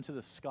called Into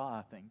the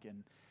Sky, I think.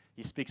 And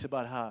he speaks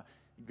about how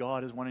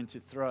God is wanting to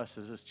throw us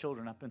as his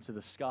children up into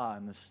the sky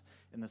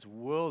in this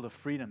world of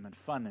freedom and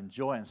fun and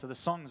joy. And so the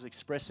song is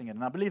expressing it.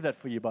 And I believe that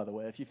for you, by the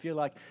way. If you feel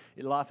like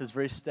your life is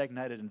very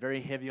stagnated and very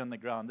heavy on the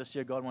ground, this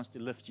year God wants to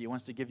lift you. He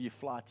wants to give you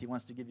flight. He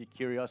wants to give you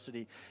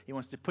curiosity. He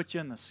wants to put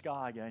you in the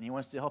sky again. He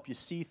wants to help you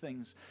see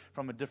things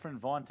from a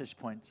different vantage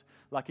point.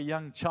 Like a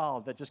young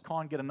child that just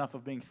can't get enough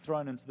of being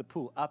thrown into the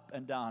pool, up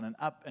and down and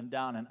up and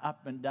down and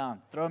up and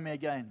down. Throw me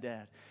again,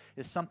 Dad.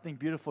 There's something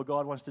beautiful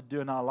God wants to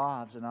do in our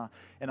lives, in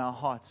our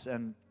hearts.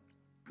 And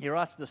he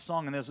writes the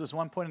song, and there's this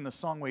one point in the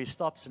song where he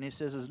stops and he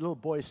says his little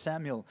boy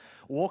Samuel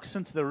walks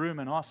into the room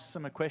and asks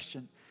him a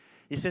question.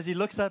 He says he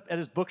looks up at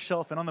his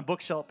bookshelf, and on the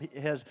bookshelf he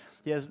has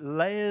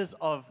layers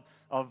of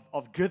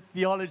good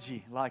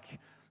theology, like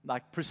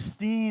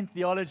pristine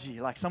theology,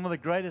 like some of the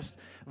greatest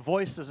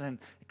voices and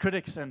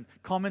critics and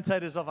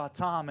commentators of our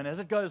time. And as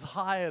it goes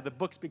higher, the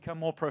books become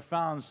more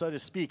profound, so to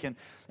speak. And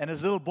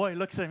his little boy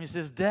looks at him, he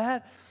says,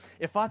 Dad,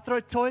 if I throw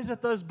toys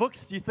at those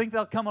books, do you think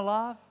they'll come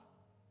alive?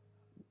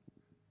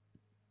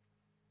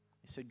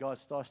 He said, God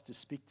starts to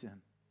speak to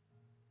him.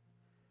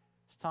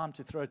 It's time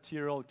to throw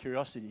 2-year-old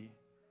curiosity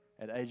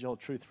at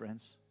age-old truth,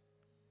 friends.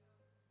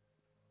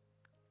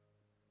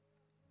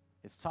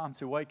 It's time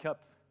to wake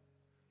up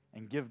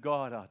and give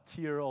God our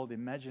 2-year-old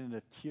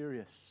imaginative,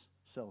 curious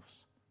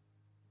selves.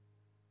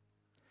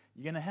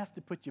 You're going to have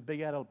to put your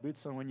big adult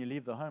boots on when you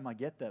leave the home. I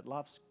get that.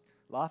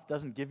 Life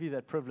doesn't give you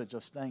that privilege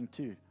of staying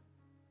too.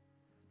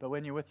 But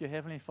when you're with your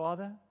Heavenly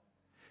Father,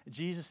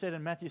 Jesus said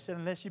in Matthew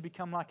 7, unless you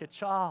become like a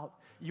child,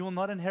 you will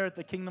not inherit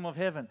the kingdom of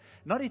heaven.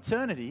 Not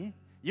eternity.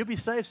 You'll be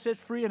saved, set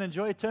free, and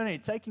enjoy eternity.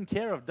 Taken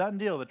care of, done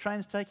deal. The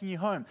train's taking you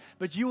home.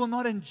 But you will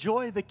not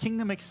enjoy the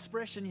kingdom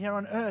expression here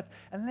on earth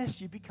unless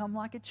you become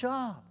like a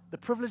child. The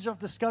privilege of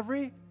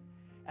discovery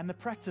and the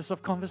practice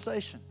of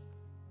conversation.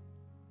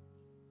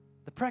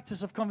 The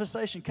practice of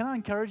conversation. Can I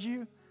encourage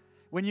you,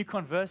 when you're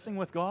conversing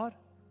with God,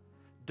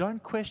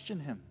 don't question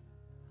him.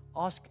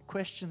 Ask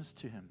questions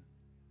to him.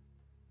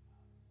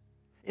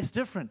 It's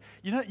different.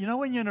 You know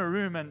when you're in a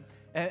room and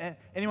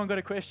anyone got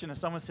a question and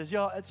someone says,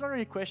 yeah, it's not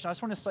really a question, I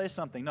just want to say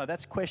something. No,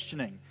 that's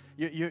questioning.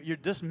 You're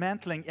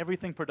dismantling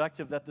everything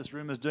productive that this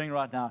room is doing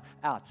right now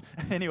out.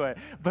 Anyway,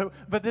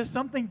 but there's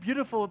something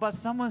beautiful about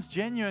someone's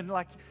genuine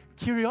like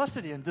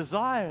curiosity and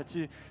desire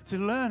to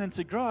learn and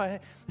to grow.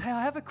 Hey,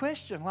 I have a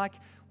question. Like,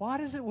 why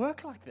does it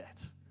work like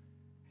that?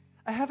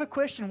 I have a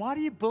question. Why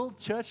do you build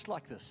church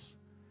like this?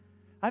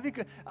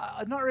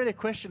 Not really a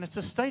question, it's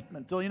a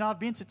statement. I've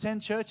been to 10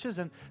 churches,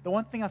 and the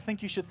one thing I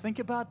think you should think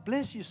about,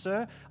 bless you,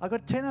 sir, I've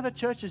got 10 other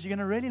churches, you're going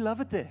to really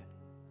love it there.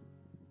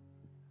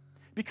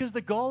 Because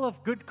the goal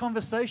of good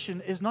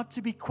conversation is not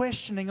to be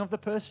questioning of the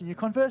person you're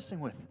conversing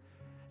with.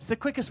 It's the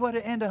quickest way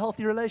to end a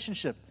healthy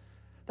relationship.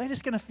 They're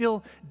just going to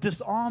feel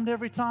disarmed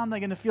every time.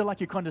 They're going to feel like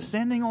you're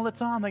condescending all the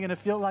time. They're going to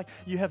feel like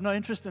you have no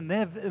interest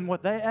in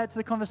what they add to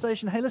the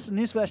conversation. Hey, listen,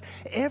 newsflash,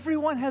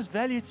 everyone has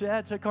value to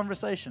add to a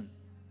conversation.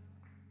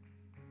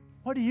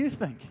 What do you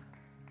think?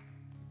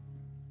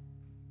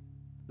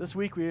 This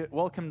week we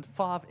welcomed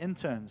 5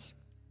 interns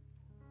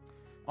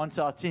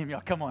onto our team.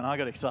 Yeah, come on, I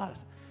got excited.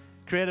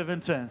 Creative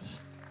interns.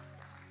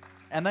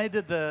 And they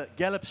did the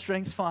Gallup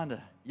Strengths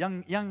Finder.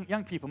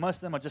 Young people, most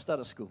of them are just out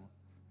of school.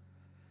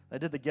 They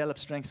did the Gallup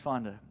Strengths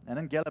Finder. And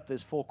in Gallup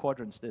there's 4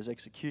 quadrants. There's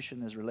execution,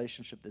 there's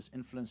relationship, there's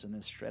influence, and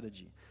there's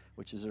strategy,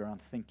 which is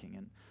around thinking.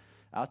 And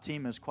our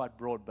team is quite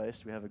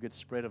broad-based. We have a good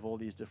spread of all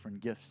these different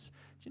gifts.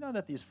 Do you know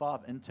that these 5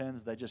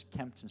 interns, they just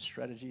camped in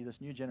strategy?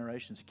 This new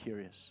generation's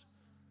curious.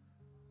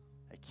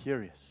 They're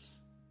curious.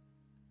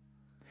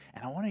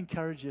 And I want to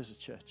encourage you as a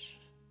church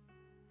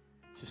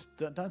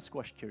to don't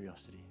squash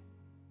curiosity.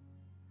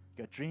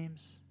 Got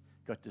dreams,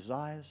 got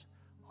desires,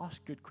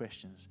 ask good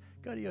questions.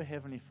 Go to your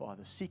Heavenly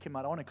Father. Seek Him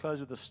out. I want to close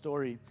with a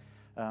story.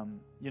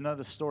 You know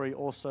the story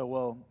all so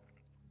well.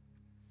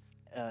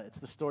 It's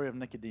the story of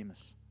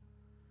Nicodemus.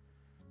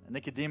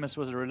 Nicodemus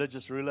was a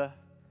religious ruler.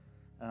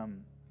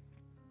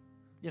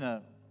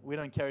 We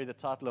don't carry the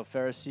title of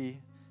Pharisee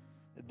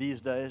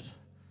these days,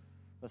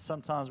 but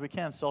sometimes we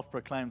can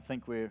self-proclaim,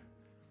 think we're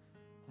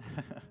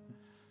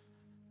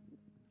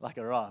like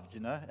arrived,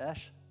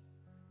 Ash?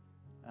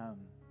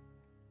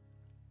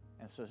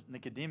 And so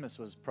Nicodemus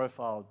was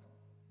profiled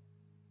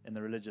in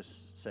the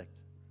religious sect.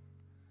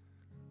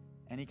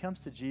 And he comes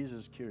to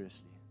Jesus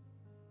curiously.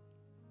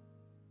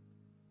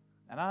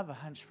 And I have a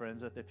hunch,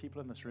 friends, that there are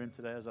people in this room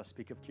today, as I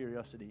speak of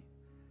curiosity,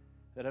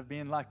 that have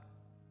been like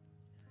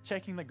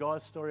checking the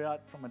God story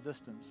out from a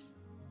distance.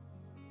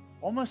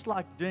 Almost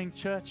like doing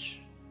church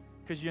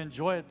because you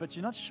enjoy it, but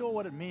you're not sure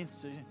what it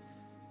means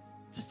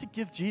to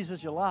give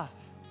Jesus your life.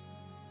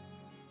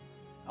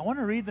 I want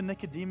to read the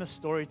Nicodemus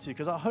story too,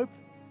 because I hope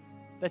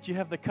that you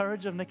have the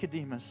courage of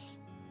Nicodemus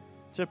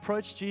to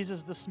approach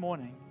Jesus this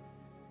morning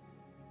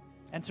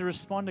and to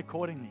respond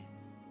accordingly.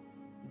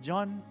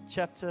 John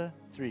chapter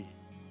 3.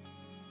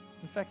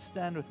 In fact,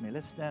 stand with me.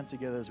 Let's stand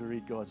together as we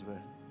read God's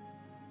word.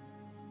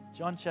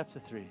 John chapter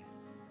 3.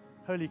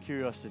 Holy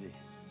curiosity.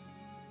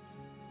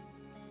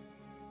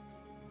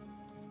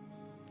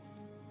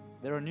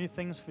 There are new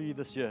things for you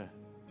this year.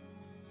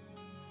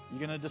 You're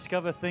going to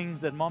discover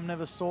things that mom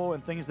never saw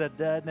and things that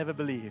dad never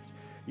believed.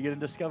 You're going to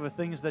discover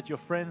things that your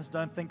friends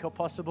don't think are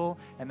possible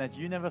and that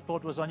you never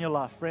thought was on your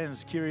life.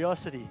 Friends,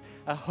 curiosity,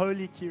 a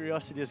holy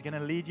curiosity is going to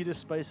lead you to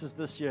spaces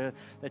this year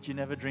that you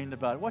never dreamed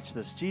about. Watch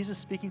this. Jesus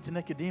speaking to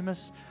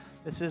Nicodemus.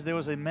 It says there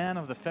was a man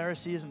of the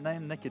Pharisees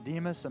named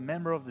Nicodemus, a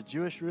member of the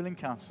Jewish ruling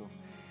council.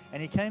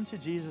 And he came to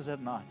Jesus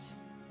at night.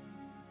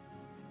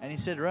 And he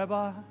said,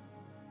 Rabbi,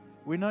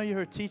 we know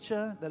you're a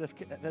teacher that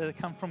had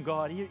come from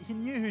God. He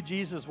knew who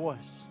Jesus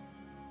was.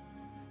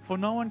 For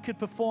no one could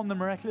perform the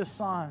miraculous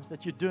signs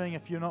that you're doing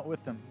if you're not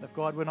with him, if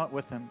God were not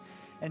with him.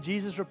 And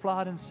Jesus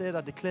replied and said,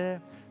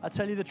 I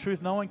tell you the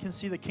truth, no one can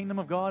see the kingdom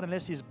of God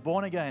unless he's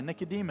born again.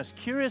 Nicodemus,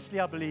 curiously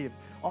I believe,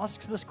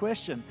 asks this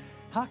question: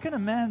 how can a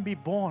man be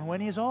born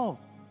when he's old?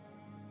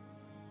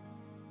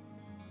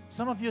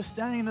 Some of you are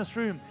standing in this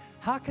room.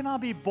 How can I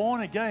be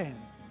born again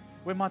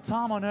when my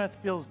time on earth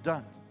feels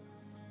done?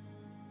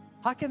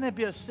 How can there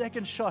be a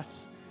second shot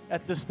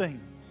at this thing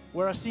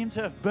where I seem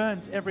to have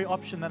burnt every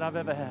option that I've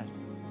ever had?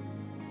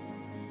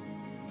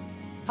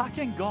 How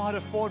can God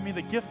afford me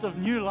the gift of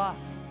new life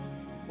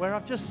where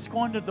I've just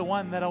squandered the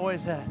one that I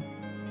always had?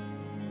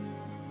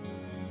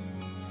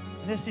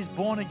 Unless he's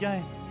born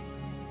again.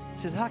 He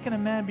says, how can a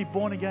man be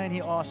born again?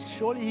 He asks.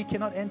 Surely he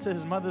cannot enter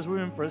his mother's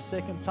womb for a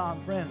second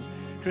time. Friends,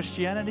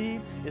 Christianity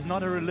is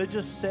not a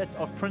religious set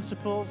of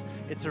principles.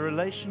 It's a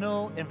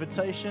relational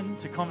invitation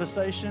to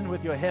conversation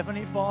with your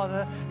Heavenly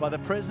Father by the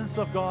presence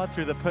of God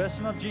through the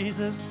person of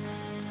Jesus.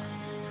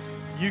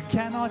 You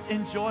cannot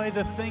enjoy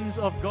the things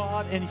of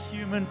God in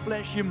human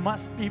flesh. You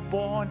must be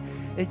born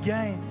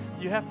again.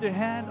 You have to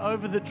hand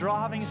over the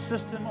driving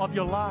system of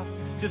your life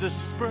to the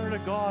Spirit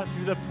of God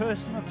through the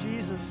person of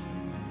Jesus.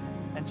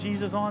 And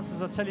Jesus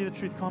answers, I tell you the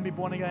truth, can't be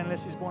born again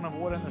unless he's born of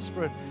water and the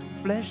Spirit.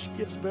 Flesh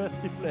gives birth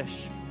to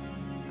flesh,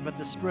 but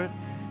the Spirit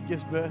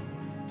gives birth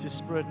to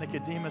spirit.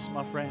 Nicodemus,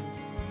 my friend,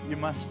 you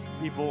must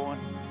be born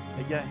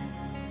again.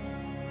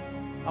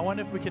 I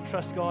wonder if we can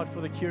trust God for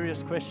the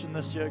curious question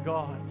this year.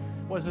 God,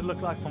 what does it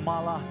look like for my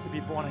life to be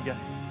born again?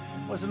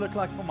 What does it look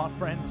like for my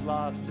friends'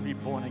 lives to be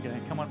born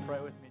again? Come on, pray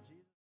with me, Jesus.